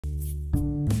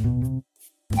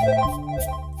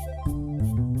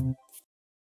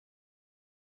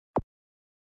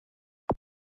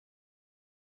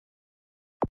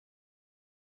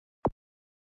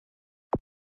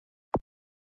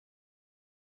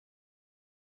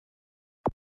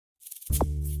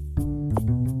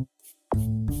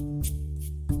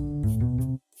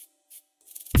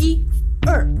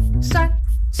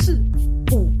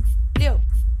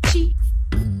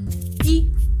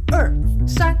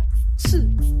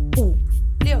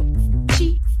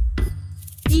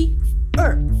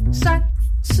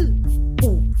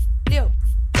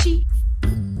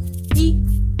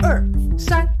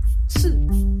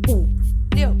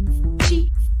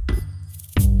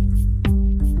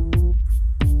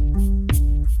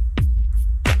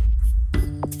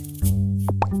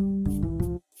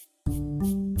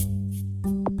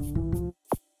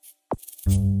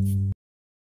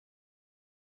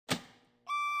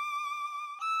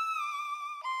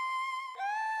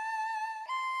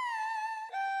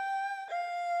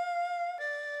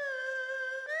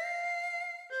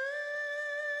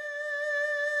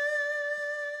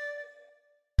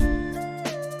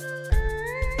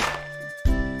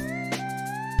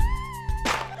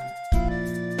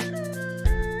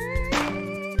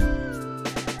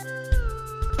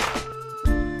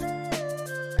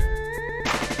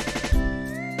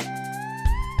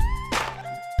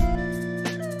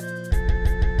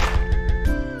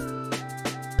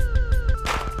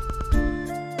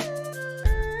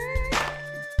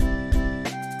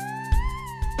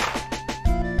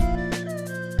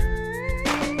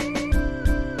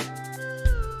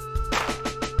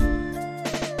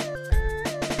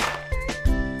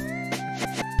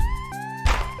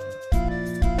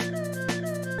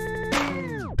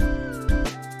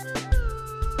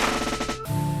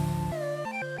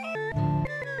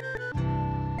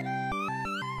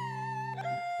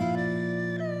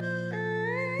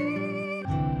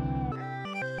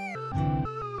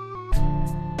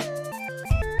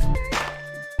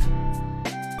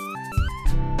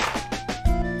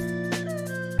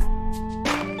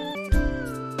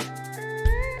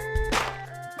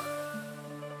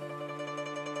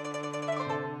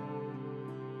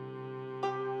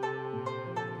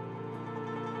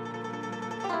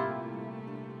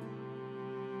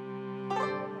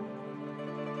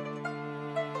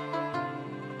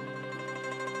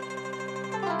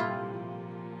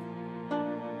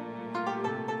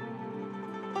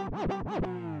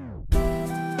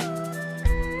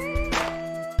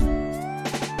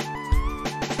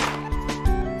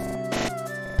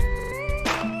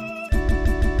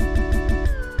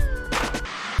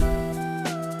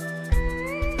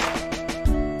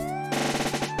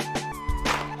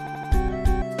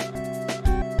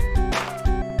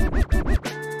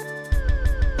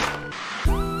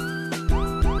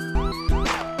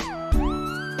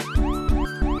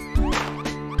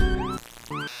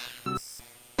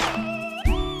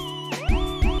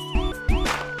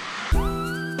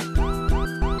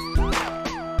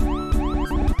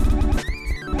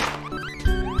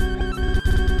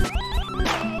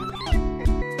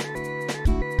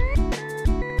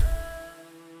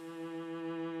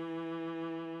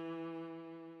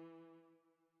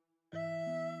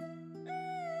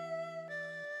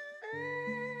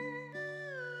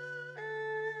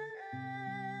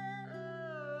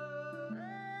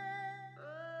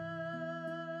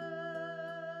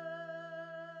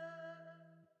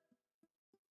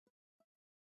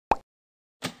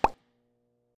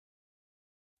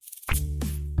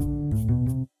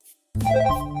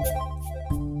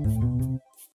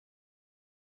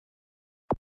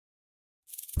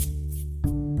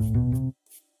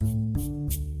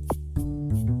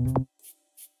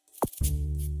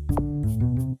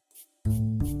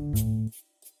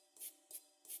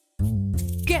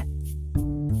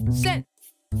set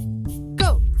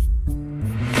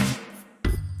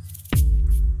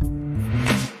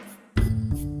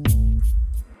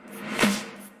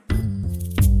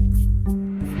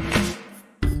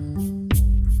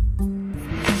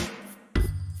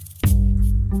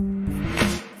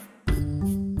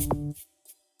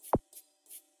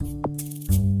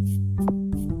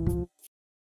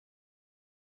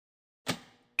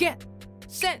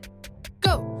set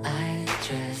go。 I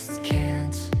just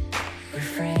can't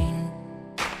refrain.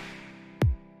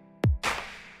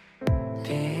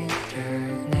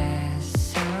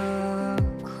 Bitterness so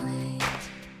quaint.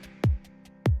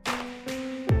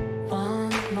 One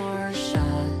more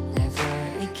shot, never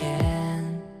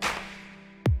again.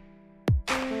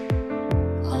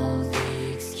 All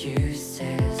the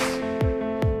excuses,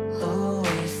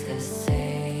 always the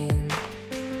same.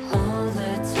 All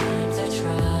the times I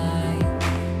tried,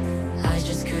 I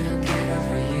just couldn't get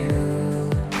over you.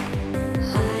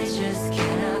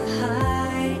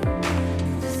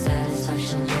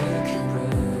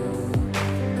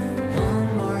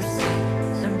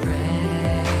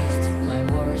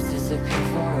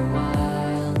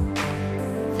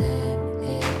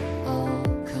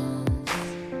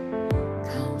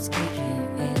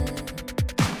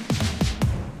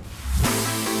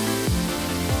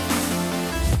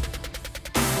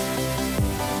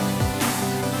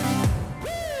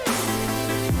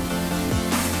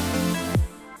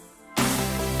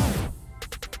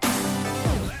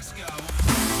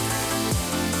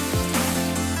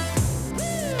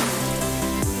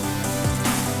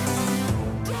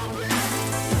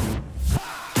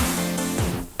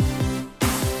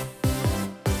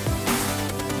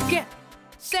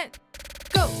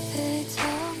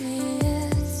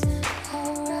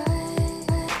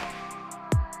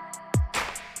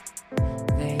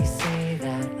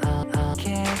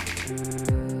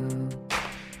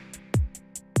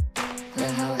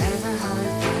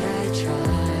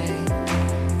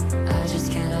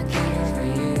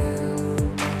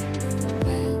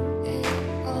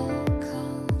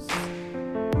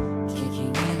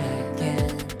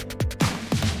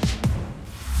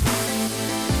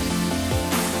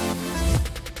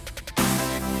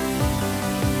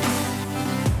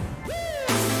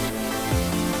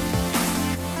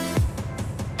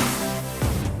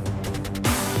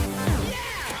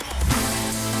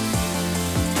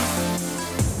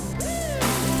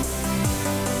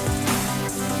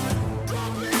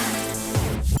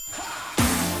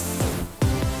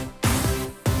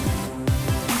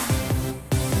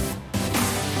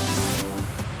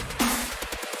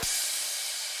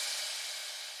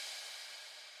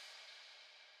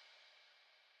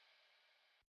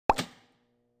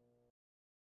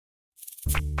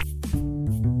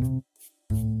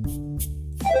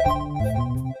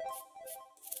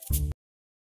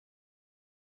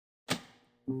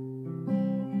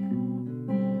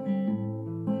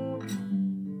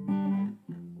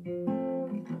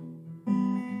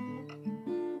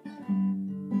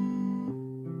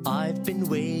 I've been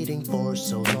waiting for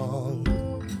so long,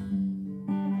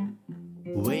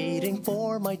 waiting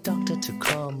for my doctor to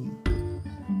come.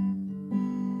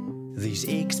 These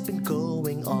aches been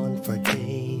going on for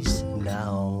days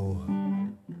now,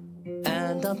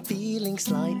 and I'm feeling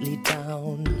slightly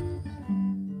down.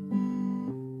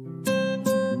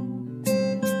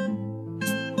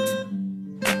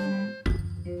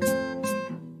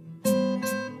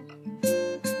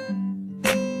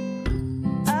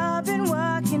 I've been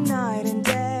working night and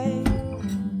day,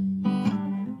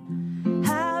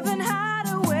 haven't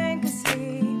had a wink of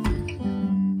sleep,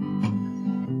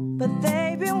 but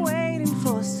they've been waiting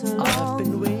for so long. I've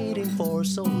been waiting for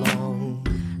so long,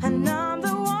 and I'm the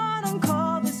one on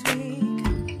call this week.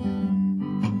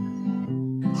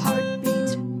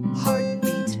 Heartbeat,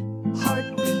 heartbeat,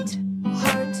 heartbeat,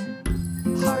 heart,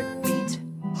 heartbeat,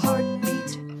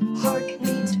 heartbeat,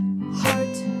 heartbeat,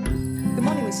 heart. Good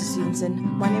morning, Mr. Stevenson.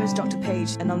 My name is Dr.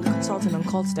 Paige, and I'm the consultant on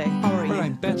call today. How are you? Well,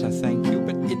 I'm better, thank you,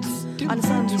 but it's still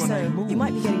Understandably hurts when I so. move. You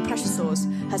might be getting pressure sores.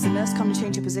 Has the nurse come to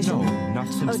change your position? No, not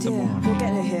since Oh the dear, war. we'll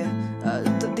get her here.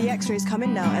 The x-rays come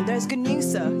in now, and there's good news,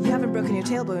 sir. You haven't broken your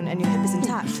tailbone, and your hip is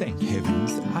intact. Thank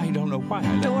heavens. I don't know why I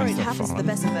let Don't worry, it myself happens to fall the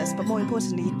best of us, but more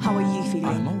importantly, how are you feeling?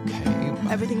 I'm okay.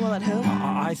 Everything well at home?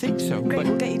 I think so, Great, but...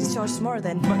 we'll get you discharged tomorrow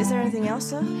then. Is there anything else,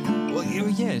 sir? Well,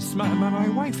 yes, my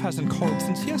wife hasn't called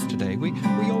since yesterday. We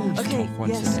always Okay, talk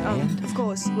once yes, a day, and... of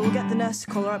course. We'll get the nurse to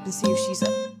call her up and see if she's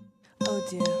up. Oh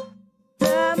dear.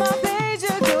 There my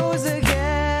pager goes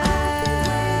again.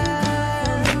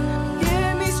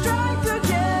 Give me strength to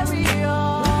carry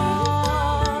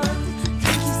on.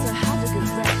 Thank you, sir. Have a good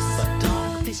rest. but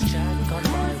doc, this chat got my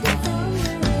way.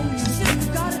 She's just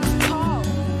got a call,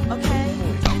 okay?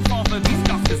 Don't offer these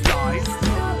doctors lies,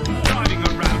 driving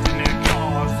around in their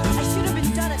cars. I should have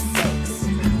been done at 6.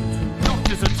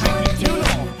 Doctors are taking too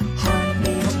long.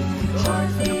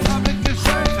 The public deserves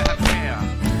to have care.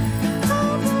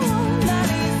 I'm the one that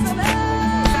needs some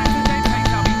Exactly, they think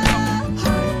I'll be trouble.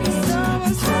 help.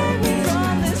 Someone save me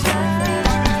from this ride.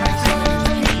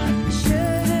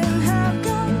 Shouldn't have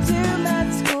gone to med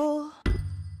school.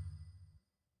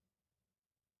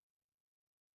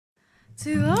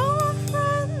 To all my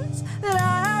friends that I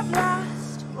have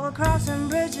lost, while crossing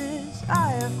bridges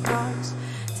I have crossed,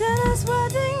 dinners,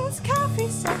 weddings, coffee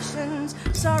sessions.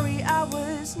 Sorry I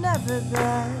was never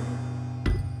there.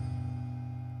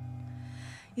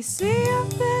 You see, I've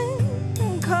been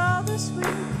on call this week.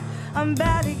 I'm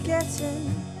bad at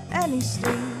getting any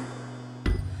sleep.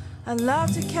 I'd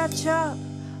love to catch up,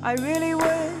 I really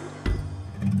would,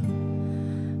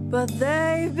 but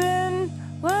they've been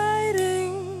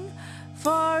waiting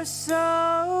for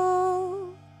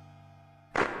so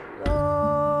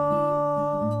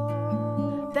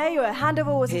long. There you are.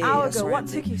 Handover was an hour ago. sorry, What I'm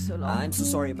took late. you so long? I'm so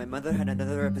sorry. My mother had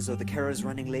another episode. The carer's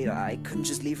running late. I couldn't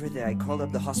just leave her there. I called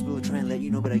up the hospital to try and let you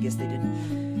know, but I guess they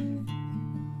didn't.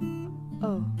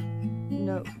 Oh,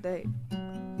 no, they.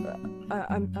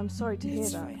 I'm sorry to hear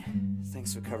It's that. fine.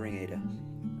 Thanks for covering, Ada.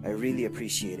 I really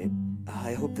appreciate it.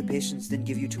 I hope the patients didn't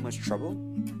give you too much trouble.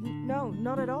 No,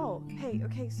 not at all. Hey,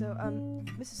 okay, so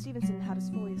Mr. Stevenson had his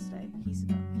fall yesterday. He's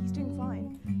doing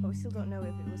fine, but we still don't know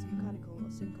if it was mechanical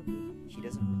or syncope. He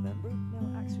doesn't remember?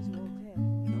 No, X-rays are all clear.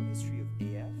 No history of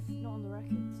AF? Not on the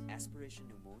records. Aspiration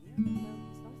pneumonia? No,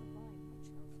 his lungs are fine.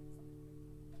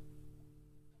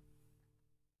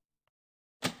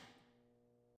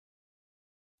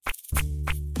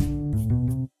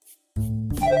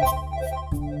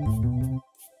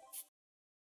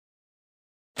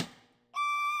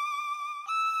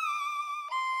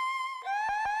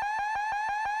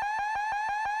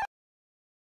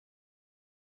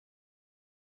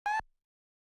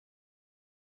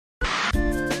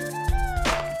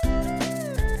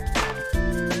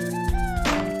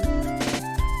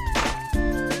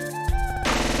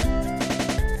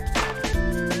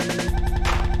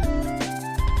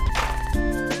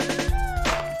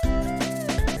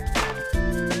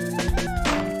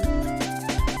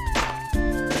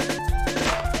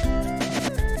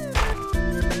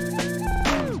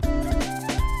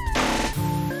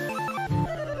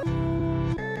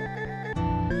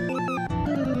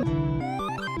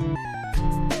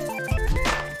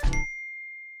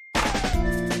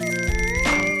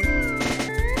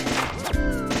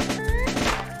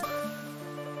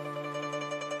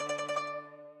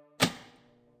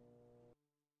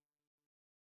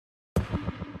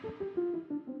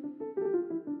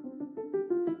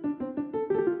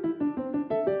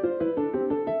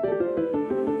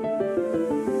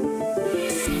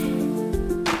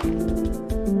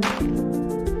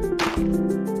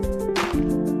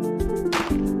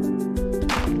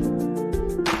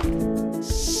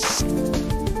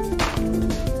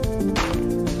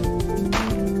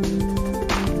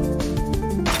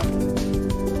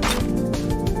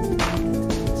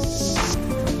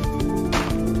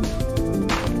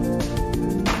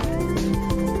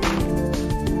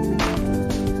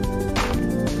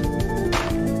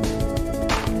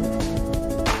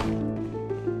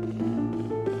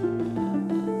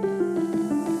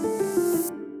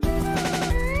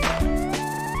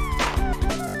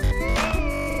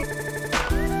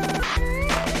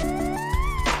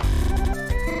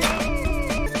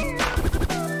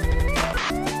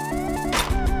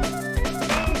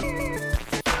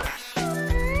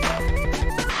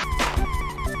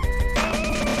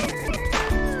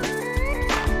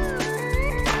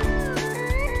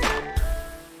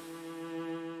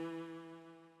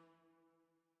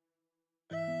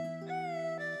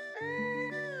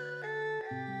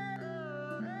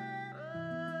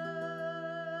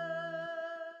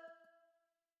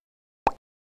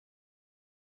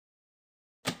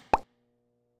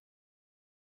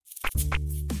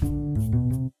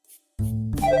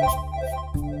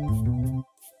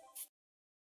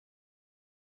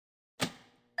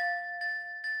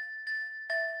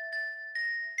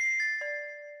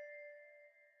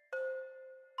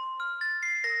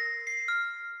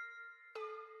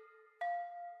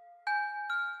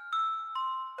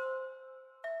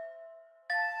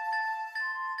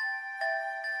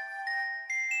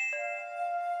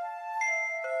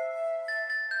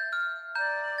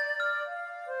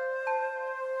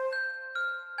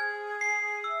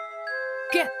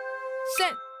 Get,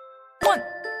 set, one.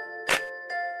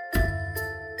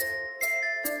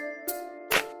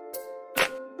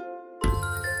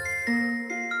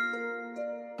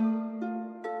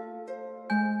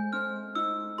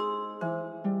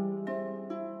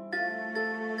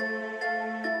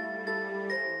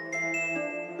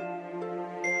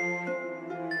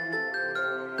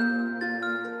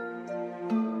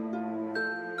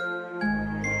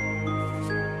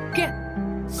 Get,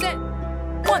 set,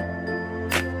 one.